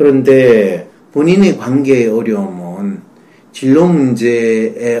 그런데 본인의 관계의 어려움은 진로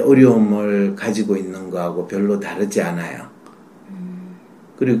문제의 어려움을 가지고 있는 거하고 별로 다르지 않아요.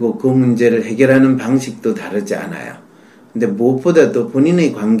 그리고 그 문제를 해결하는 방식도 다르지 않아요. 근데 무엇보다도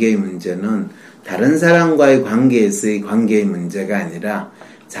본인의 관계의 문제는 다른 사람과의 관계에서의 관계의 문제가 아니라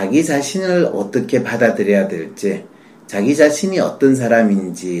자기 자신을 어떻게 받아들여야 될지, 자기 자신이 어떤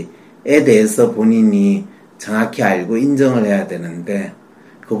사람인지에 대해서 본인이 정확히 알고 인정을 해야 되는데,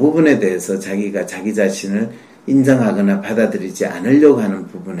 그 부분에 대해서 자기가 자기 자신을 인정하거나 받아들이지 않으려고 하는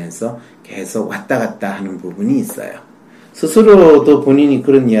부분에서 계속 왔다 갔다 하는 부분이 있어요. 스스로도 본인이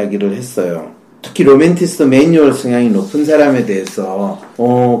그런 이야기를 했어요. 특히 로맨티스트 매뉴얼 성향이 높은 사람에 대해서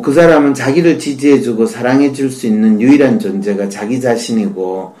그 사람은 자기를 지지해주고 사랑해줄 수 있는 유일한 존재가 자기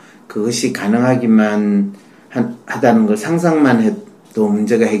자신이고, 그것이 가능하기만 하다는 걸 상상만 해도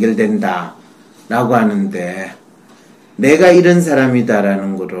문제가 해결된다 라고 하는데, 내가 이런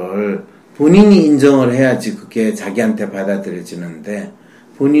사람이다라는 거를 본인이 인정을 해야지 그게 자기한테 받아들여지는데,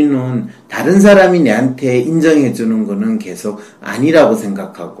 본인은 다른 사람이 내한테 인정해주는 거는 계속 아니라고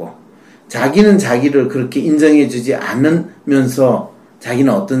생각하고, 자기는 자기를 그렇게 인정해주지 않으면서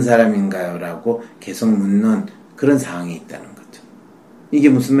자기는 어떤 사람인가요? 라고 계속 묻는 그런 상황이 있다는 거죠. 이게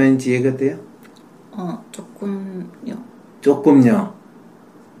무슨 말인지 이해가 돼요? 조금요. 조금요.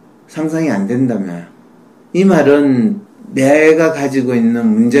 상상이 안 된다며요. 이 말은 내가 가지고 있는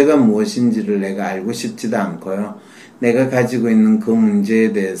문제가 무엇인지를 내가 알고 싶지도 않고요. 내가 가지고 있는 그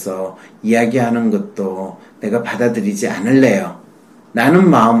문제에 대해서 이야기하는 것도 내가 받아들이지 않을래요.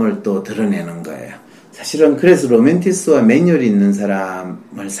 라는 마음을 또 드러내는 거예요. 사실은 그래서 로맨티스트와 매뉴얼이 있는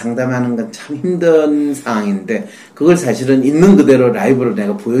사람을 상담하는 건 참 힘든 상황인데, 그걸 사실은 있는 그대로 라이브로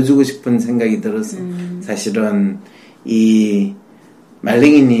내가 보여주고 싶은 생각이 들어서 사실은 이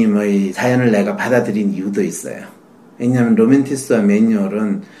말랭이님의 사연을 내가 받아들인 이유도 있어요. 왜냐하면 로맨티스트와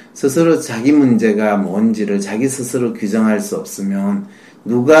매뉴얼은 스스로 자기 문제가 뭔지를 자기 스스로 규정할 수 없으면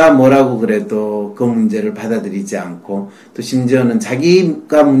누가 뭐라고 그래도 그 문제를 받아들이지 않고, 또 심지어는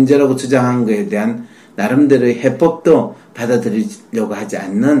자기가 문제라고 주장한 것에 대한 나름대로의 해법도 받아들이려고 하지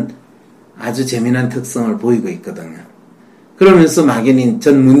않는 아주 재미난 특성을 보이고 있거든요. 그러면서 막연히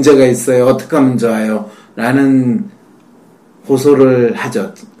전 문제가 있어요, 어떻게 하면 좋아요? 라는 호소를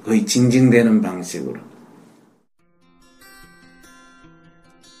하죠. 거의 징징대는 방식으로.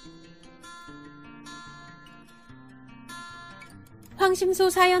 황심소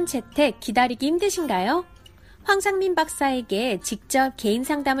사연 채택 기다리기 힘드신가요? 황상민 박사에게 직접 개인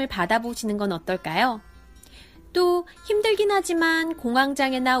상담을 받아보시는 건 어떨까요? 또 힘들긴 하지만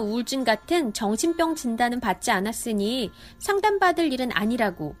공황장애나 우울증 같은 정신병 진단은 받지 않았으니 상담받을 일은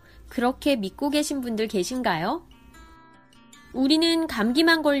아니라고 그렇게 믿고 계신 분들 계신가요? 우리는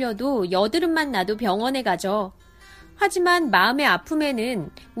감기만 걸려도 여드름만 나도 병원에 가죠. 하지만 마음의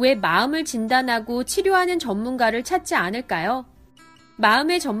아픔에는 왜 마음을 진단하고 치료하는 전문가를 찾지 않을까요?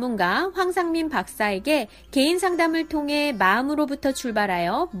 마음의 전문가 황상민 박사에게 개인 상담을 통해 마음으로부터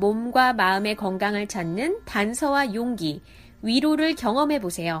출발하여 몸과 마음의 건강을 찾는 단서와 용기, 위로를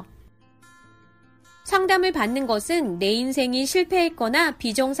경험해보세요. 상담을 받는 것은 내 인생이 실패했거나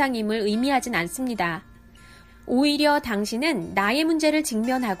비정상임을 의미하진 않습니다. 오히려 당신은 나의 문제를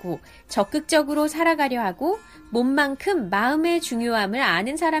직면하고 적극적으로 살아가려 하고 몸만큼 마음의 중요함을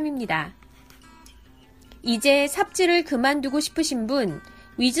아는 사람입니다. 이제 삽질을 그만두고 싶으신 분,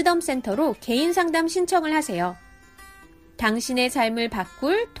 위즈덤 센터로 개인 상담 신청을 하세요. 당신의 삶을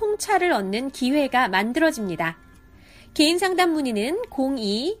바꿀 통찰을 얻는 기회가 만들어집니다. 개인 상담 문의는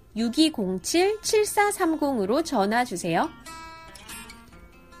 02-6207-7430으로 전화 주세요.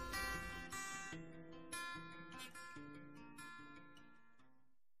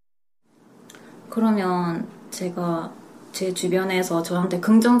 그러면 제가 제 주변에서 저한테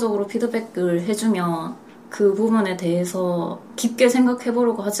긍정적으로 피드백을 해주면 그 부분에 대해서 깊게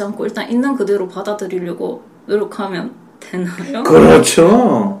생각해보려고 하지 않고 일단 있는 그대로 받아들이려고 노력하면 되나요?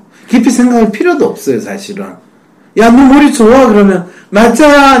 그렇죠. 깊이 생각할 필요도 없어요, 사실은. 야, 너 머리 좋아? 그러면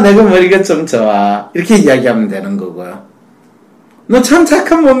맞아, 내가 머리가 좀 좋아. 이렇게 이야기하면 되는 거고요. 너 참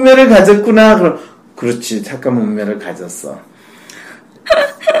착한 몸매를 가졌구나. 그럼 그렇지, 착한 몸매를 가졌어.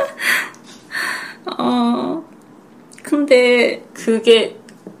 근데 그게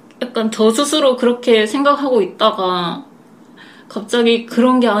약간 저 스스로 그렇게 생각하고 있다가 갑자기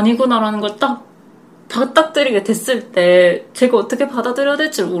그런 게 아니구나라는 걸 딱 맞닥뜨리게 됐을 때 제가 어떻게 받아들여야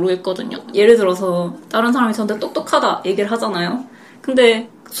될지 모르겠거든요. 예를 들어서 다른 사람이 저한테 똑똑하다 얘기를 하잖아요. 근데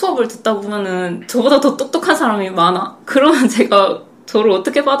수업을 듣다 보면은 저보다 더 똑똑한 사람이 많아. 그러면 제가 저를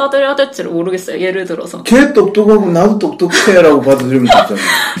어떻게 받아들여야 될지를 모르겠어요. 예를 들어서 걔 똑똑하고 나도 똑똑해라고 받아들이면 되잖아.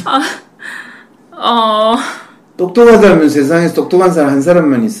 똑똑하다면 세상에서 똑똑한 사람 한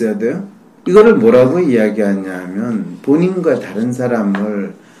사람만 있어야 돼요? 이거를 뭐라고 이야기하냐 하면 본인과 다른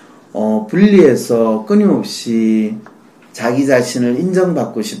사람을 분리해서 끊임없이 자기 자신을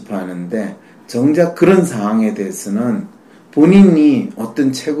인정받고 싶어 하는데 정작 그런 상황에 대해서는 본인이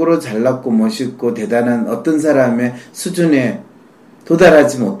어떤 최고로 잘났고 멋있고 대단한 어떤 사람의 수준에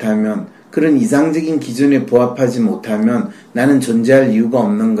도달하지 못하면, 그런 이상적인 기준에 부합하지 못하면 나는 존재할 이유가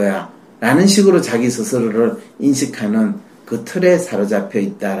없는 거야 라는 식으로 자기 스스로를 인식하는 그 틀에 사로잡혀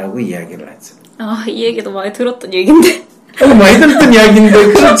있다라고 이야기를 하죠. 이 얘기도 많이 들었던 얘기인데. 많이 들었던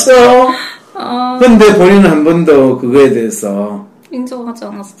이야기인데, 그렇죠. 근데 본인은 한 번도 그거에 대해서 인정하지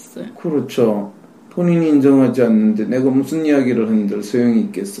않았어요. 그렇죠. 본인이 인정하지 않는데 내가 무슨 이야기를 하는데 소용이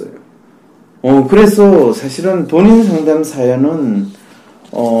있겠어요. 그래서 사실은 본인 상담 사연은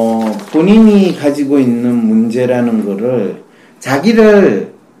본인이 가지고 있는 문제라는 거를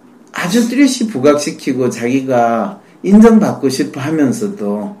자기를 아주 뚜렷이 부각시키고 자기가 인정받고 싶어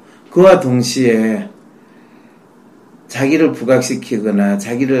하면서도 그와 동시에 자기를 부각시키거나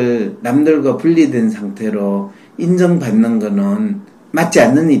자기를 남들과 분리된 상태로 인정받는 거는 맞지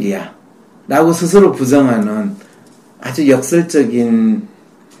않는 일이야 라고 스스로 부정하는 아주 역설적인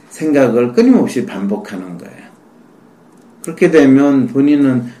생각을 끊임없이 반복하는 거예요. 그렇게 되면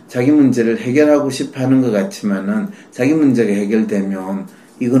본인은 자기 문제를 해결하고 싶어 하는 것 같지만은 자기 문제가 해결되면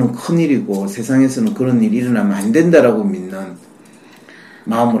이거는 큰일이고 세상에서는 그런 일이 일어나면 안 된다라고 믿는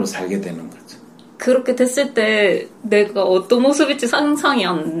마음으로 살게 되는 거죠. 그렇게 됐을 때 내가 어떤 모습일지 상상이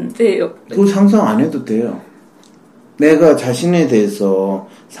안 돼요. 그거 상상 안 해도 돼요. 내가 자신에 대해서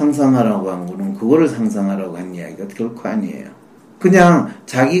상상하라고 한 거는 그거를 상상하라고 한 이야기가 결코 아니에요. 그냥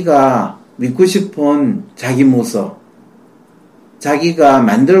자기가 믿고 싶은 자기 모습, 자기가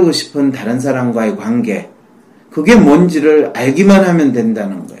만들고 싶은 다른 사람과의 관계, 그게 뭔지를 알기만 하면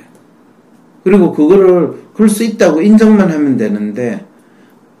된다는 거예요. 그리고 그거를 그럴 수 있다고 인정만 하면 되는데,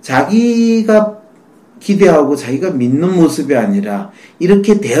 자기가 기대하고 자기가 믿는 모습이 아니라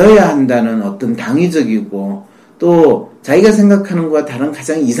이렇게 되어야 한다는 어떤 당위적이고 또 자기가 생각하는 것과 다른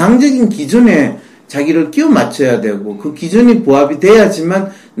가장 이상적인 기준에 자기를 끼워 맞춰야 되고, 그 기준이 부합이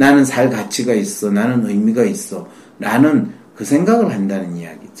돼야지만 나는 살 가치가 있어, 나는 의미가 있어 라는 그 생각을 한다는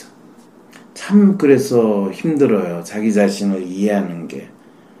이야기죠. 참 그래서 힘들어요. 자기 자신을 이해하는 게.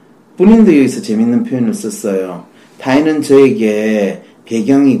 본인도 여기서 재밌는 표현을 썼어요. 타인은 저에게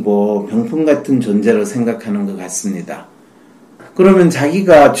배경이고 병풍 같은 존재로 생각하는 것 같습니다. 그러면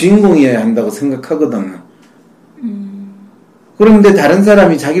자기가 주인공이어야 한다고 생각하거든요. 그런데 다른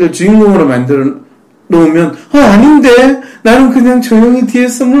사람이 자기를 주인공으로 만들어 놓으면 아닌데 나는 그냥 조용히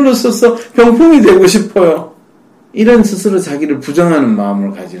뒤에서 물러서서 병풍이 되고 싶어요. 이런 스스로 자기를 부정하는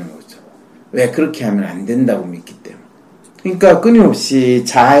마음을 가지는 거죠. 왜? 그렇게 하면 안 된다고 믿기 때문에. 그러니까 끊임없이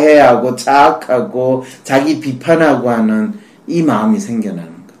자해하고 자학하고 자기 비판하고 하는 이 마음이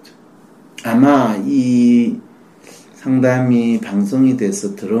생겨나는 거죠. 아마 이 상담이 방송이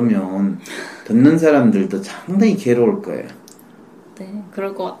돼서 들으면 듣는 사람들도 상당히 괴로울 거예요. 네,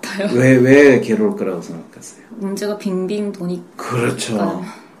 그럴 것 같아요. 왜 괴로울 거라고 생각하세요? 문제가 빙빙 도니까. 그렇죠.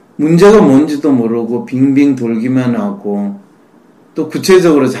 문제가 뭔지도 모르고 빙빙 돌기만 하고 또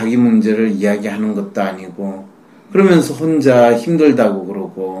구체적으로 자기 문제를 이야기하는 것도 아니고 그러면서 혼자 힘들다고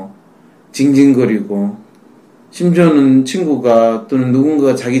그러고 징징거리고, 심지어는 친구가 또는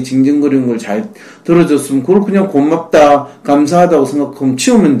누군가가 자기 징징거리는 걸 잘 들어줬으면 그걸 그냥 고맙다 감사하다고 생각하면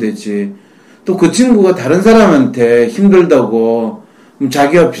치우면 되지. 또 그 친구가 다른 사람한테 힘들다고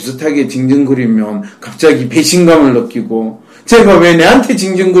자기와 비슷하게 징징거리면 갑자기 배신감을 느끼고, 제가 왜 내한테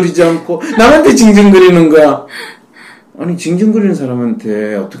징징거리지 않고 남한테 징징거리는 거야. 아니, 징징거리는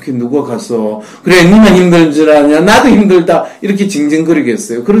사람한테 어떻게 누가 가서 그래 니만 힘든 줄 아냐, 나도 힘들다 이렇게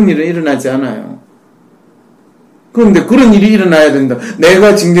징징거리겠어요? 그런 일은 일어나지 않아요. 그런데 그런 일이 일어나야 된다.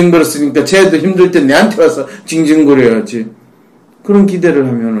 내가 징징거렸으니까 쟤도 힘들 때 내한테 와서 징징거려야지. 그런 기대를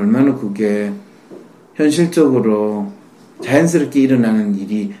하면 얼마나 그게 현실적으로 자연스럽게 일어나는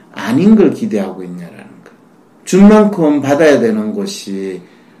일이 아닌 걸 기대하고 있냐라는 거. 준 만큼 받아야 되는 것이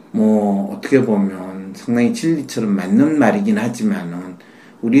뭐 어떻게 보면 상당히 진리처럼 맞는 말이긴 하지만은,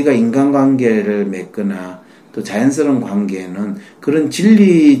 우리가 인간관계를 맺거나 또 자연스러운 관계에는 그런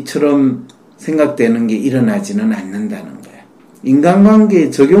진리처럼 생각되는 게 일어나지는 않는다는 거예요. 인간관계에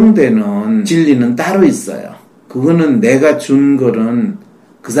적용되는 진리는 따로 있어요. 그거는 내가 준 거는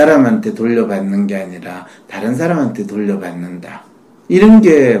그 사람한테 돌려받는 게 아니라 다른 사람한테 돌려받는다. 이런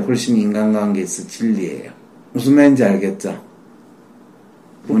게 훨씬 인간관계에서 진리예요. 무슨 말인지 알겠죠?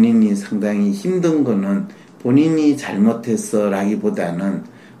 본인이 상당히 힘든 거는 본인이 잘못했어 라기보다는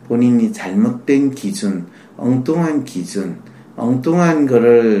본인이 잘못된 기준, 엉뚱한 기준, 엉뚱한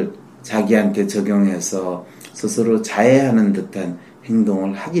거를 자기한테 적용해서 스스로 자해하는 듯한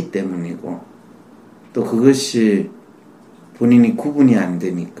행동을 하기 때문이고, 또 그것이 본인이 구분이 안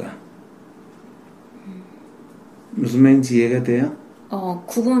되니까. 무슨 말인지 이해가 돼요?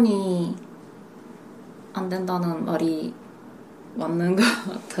 구분이 안 된다는 말이 맞는 것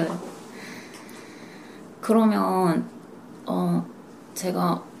같아요. 그러면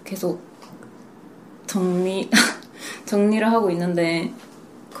제가 계속 정리를 하고 있는데,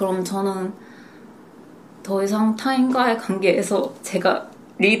 그럼 저는 더 이상 타인과의 관계에서 제가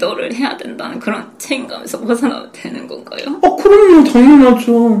리더를 해야 된다는 그런 책임감에서 벗어나면 되는 건가요? 그럼요.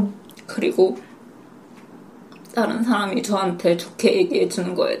 당연하죠. 그리고 다른 사람이 저한테 좋게 얘기해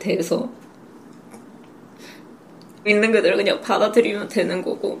주는 거에 대해서 있는 그대로 그냥 받아들이면 되는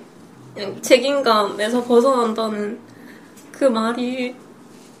거고, 그냥 책임감에서 벗어난다는 그 말이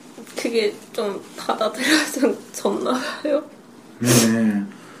그게 좀 받아들여졌나 봐요. 네.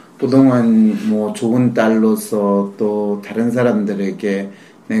 그동안 뭐 좋은 딸로서 또 다른 사람들에게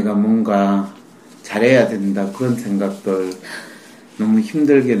내가 뭔가 잘해야 된다 그런 생각들 너무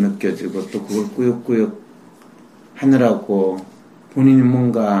힘들게 느껴지고, 또 그걸 꾸역꾸역 하느라고 본인이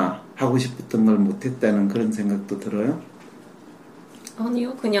뭔가 하고 싶었던 걸 못했다는 그런 생각도 들어요?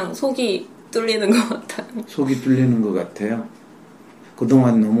 아니요, 그냥 속이 뚫리는 것 같아요. 속이 뚫리는 것 같아요.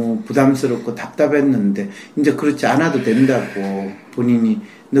 그동안 너무 부담스럽고 답답했는데 이제 그렇지 않아도 된다고 본인이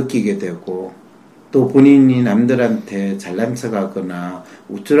느끼게 되고, 또 본인이 남들한테 잘난 척하거나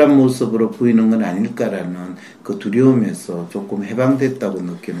우쭐한 모습으로 보이는 건 아닐까라는 그 두려움에서 조금 해방됐다고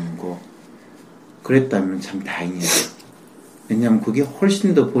느끼는 거, 그랬다면 참 다행이에요. 왜냐하면 그게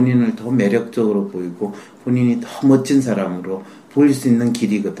훨씬 더 본인을 더 매력적으로 보이고 본인이 더 멋진 사람으로 보일 수 있는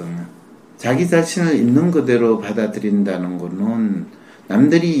길이거든요. 자기 자신을 있는 그대로 받아들인다는 거는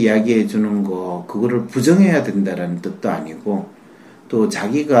남들이 이야기해 주는 거 그거를 부정해야 된다라는 뜻도 아니고, 또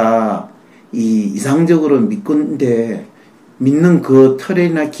자기가 이상적으로 믿건데 믿는 그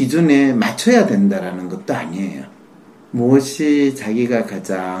틀이나 기준에 맞춰야 된다라는 것도 아니에요. 무엇이 자기가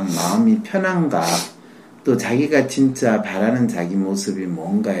가장 마음이 편한가, 또 자기가 진짜 바라는 자기 모습이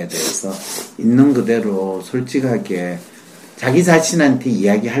뭔가에 대해서 있는 그대로 솔직하게 자기 자신한테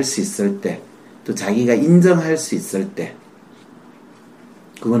이야기할 수 있을 때, 또 자기가 인정할 수 있을 때,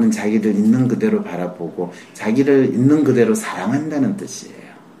 그거는 자기를 있는 그대로 바라보고 자기를 있는 그대로 사랑한다는 뜻이에요.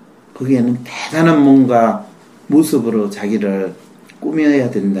 거기에는 대단한 뭔가 모습으로 자기를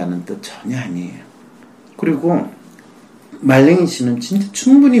꾸며야 된다는 뜻 전혀 아니에요. 그리고 말랭이 씨는 진짜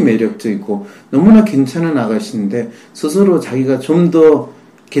충분히 매력적이고 너무나 괜찮은 아가씨인데, 스스로 자기가 좀 더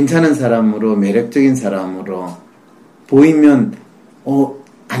괜찮은 사람으로, 매력적인 사람으로 보이면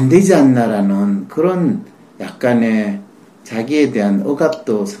안 되지 않나라는 그런 약간의 자기에 대한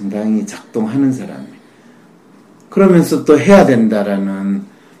억압도 상당히 작동하는 사람이에요. 그러면서 또 해야 된다라는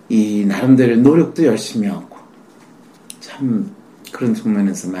이 나름대로의 노력도 열심히 하고, 참 그런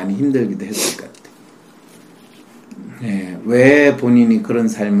측면에서 많이 힘들기도 했을 것 같아요. 네, 왜 본인이 그런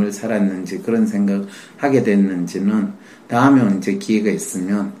삶을 살았는지, 그런 생각을 하게 됐는지는 다음에 언제 기회가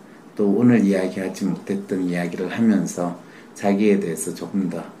있으면 또 오늘 이야기하지 못했던 이야기를 하면서 자기에 대해서 조금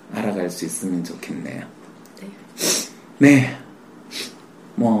더 알아갈 수 있으면 좋겠네요. 네.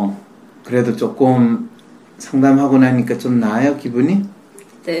 뭐 그래도 조금 상담하고 나니까 좀 나아요, 기분이?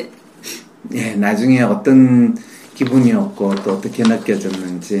 네. 예, 나중에 어떤 기분이었고 또 어떻게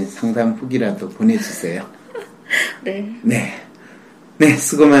느껴졌는지 상담 후기라도 보내주세요. 네. 네. 네,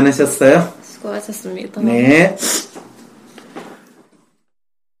 수고 많으셨어요. 수고하셨습니다. 네.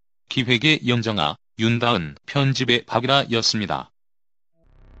 기획의 영정아, 윤다은, 편집의 박이라였습니다.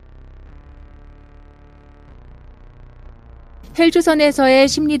 헬조선에서의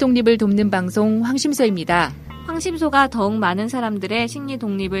심리 독립을 돕는 방송 황심소입니다. 황심소가 더욱 많은 사람들의 심리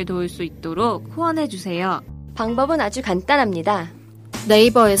독립을 도울 수 있도록 후원해주세요. 방법은 아주 간단합니다.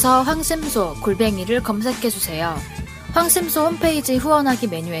 네이버에서 황심소 골뱅이를 검색해주세요. 황심소 홈페이지 후원하기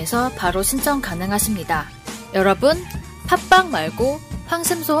메뉴에서 바로 신청 가능하십니다. 여러분, 팟빵 말고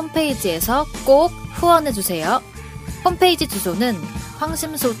황심소 홈페이지에서 꼭 후원해주세요. 홈페이지 주소는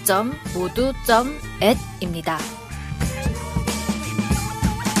황심소.modu.at입니다.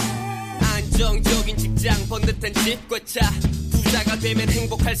 안정적인 직장, 번듯한 집과 차, 부자가 되면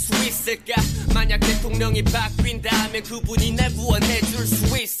행복할 수 있을까? 만약 대통령이 바뀐다면 그분이 날 구원해줄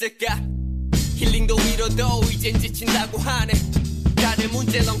수 있을까? 힐링도 위로도 이젠 지친다고 하네. 다들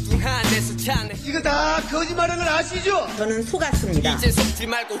문제 엉뚱한 데서 찾네. 이거 다 거짓말하는 걸 아시죠? 저는 속았습니다. 이제 속지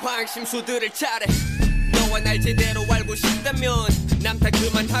말고 황심소들을 차례. 너와 날 제대로 알고 싶다면, 남탓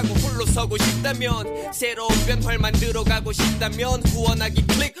그만하고 홀로 서고 싶다면, 새로운 변화를 만들어가고 싶다면, 후원하기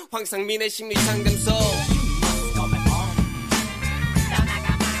클릭 황상민의 심리상담소.